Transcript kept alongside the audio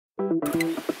Hey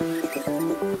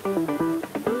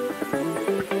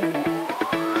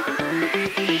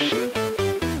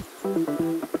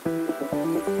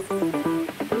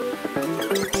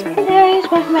guys,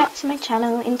 welcome back to my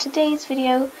channel. In today's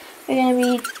video we're going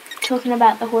to be talking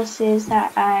about the horses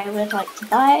that I would like to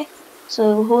buy,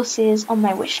 so horses on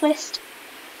my wish list.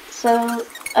 So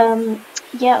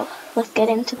yeah, let's get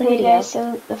into the video.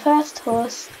 So the first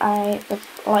horse I would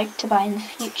like to buy in the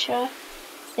future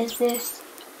is this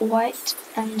White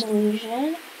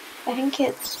Andalusian. I think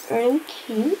it's really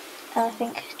cute, and I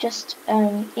think just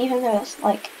even though it's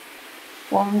like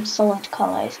one solid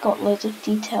colour, it's got loads of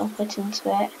detail put into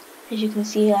it. As you can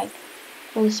see, like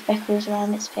all the speckles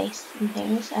around its face and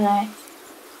things. And I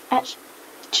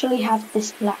actually have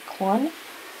this black one,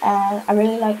 and I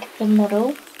really like the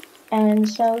model, and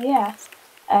so yeah,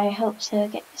 I hope to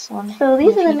get this one. So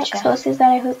these are the next horses that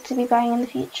I hope to be buying in the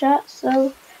future.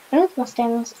 So I know the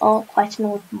Mustangs are quite an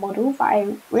old model, but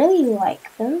I really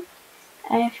like them.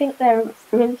 I think they're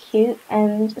really cute,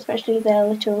 and especially their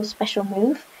little special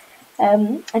move. I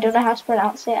don't know how to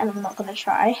pronounce it, and I'm not going to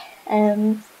try.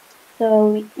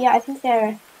 So yeah, I think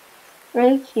they're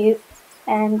really cute,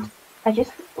 and I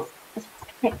just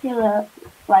in particular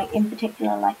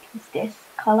like this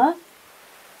colour.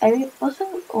 I also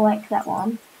like that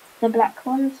one. The black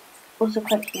one's also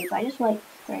quite cute, but I just like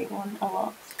the grey one a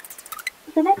lot.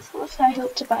 The next horse I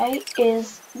hope to buy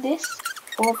is this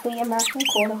lovely American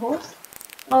Quarter Horse.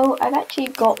 Oh, I've actually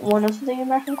got one of the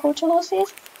American Quarter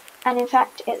Horses, and in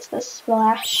fact it's the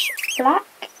Splash Black,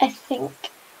 I think.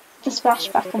 The Splash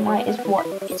Black and White is what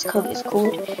its coat is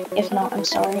called. If not, I'm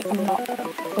sorry, I'm not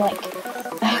like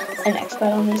an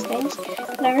expert on these things.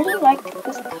 And I really like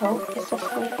this coat. It's a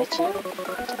flea bitten,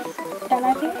 and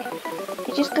I think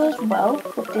it just goes well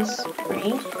with this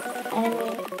breed. And I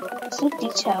mean, it's so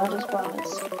detailed as well.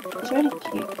 It's really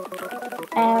cute.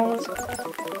 And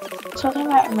talking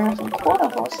about American Quarter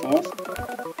Horses,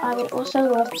 I would also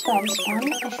love to buy this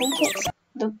one. I think it's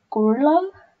the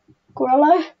Grullo.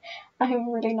 I'm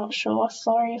really not sure.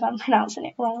 Sorry if I'm pronouncing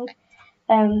it wrong.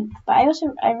 But I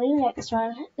really like this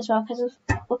one as well because of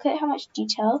look at how much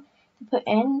detail they put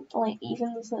in. Like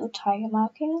even these little tiger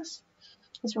markings.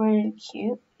 It's really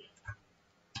cute.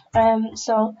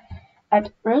 So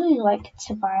I'd really like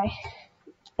to buy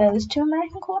those two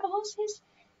American Quarter Horses.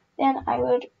 Then I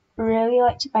would really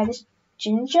like to buy this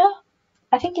Ginger.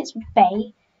 I think it's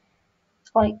Bay.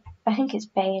 I think it's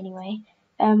Bay anyway.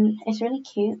 It's really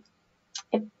cute.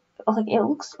 It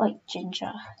looks like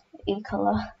ginger in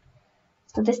colour.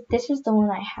 So this is the one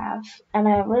I have, and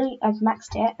I've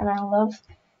maxed it, and I love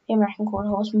the American Quarter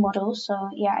Horse model.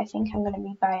 So yeah, I think I'm gonna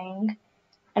be buying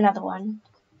another one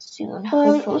soon. Hopefully.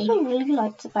 I would also really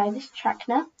like to buy this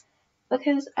Trackner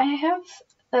because I have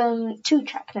two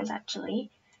Trackners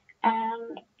actually,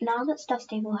 and now that Stuff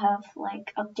Stable have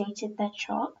like updated their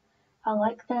chart, I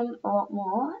like them a lot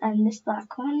more. And this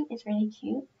black one is really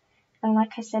cute, and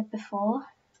like I said before,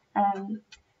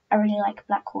 I really like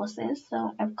black horses,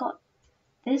 so I've got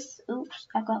this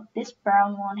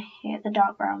brown one here, the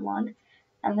dark brown one,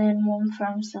 and then one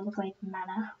from Silverglade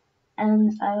Manor,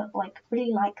 and I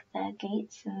really like their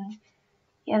gaits, and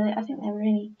yeah, I think they're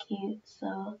really cute.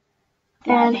 So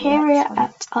yeah, and here we are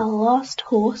at our last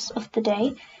horse of the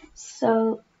day.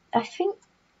 So I think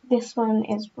this one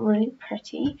is really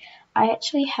pretty. I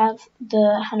actually have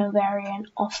the Hanoverian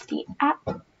off the app,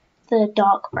 the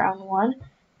dark brown one,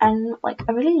 and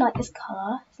I really like this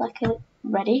colour. It's like a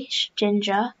reddish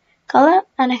ginger colour,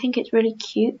 and I think it's really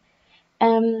cute.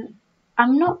 I'm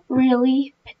not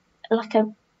really like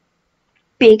a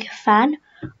big fan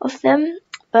of them,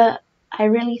 but I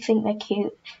really think they're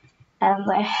cute, and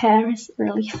their hair is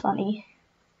really funny.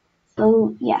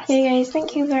 So yes. Okay guys,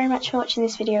 thank you very much for watching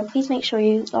this video. Please make sure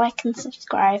you like and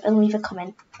subscribe and leave a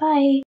comment. Bye!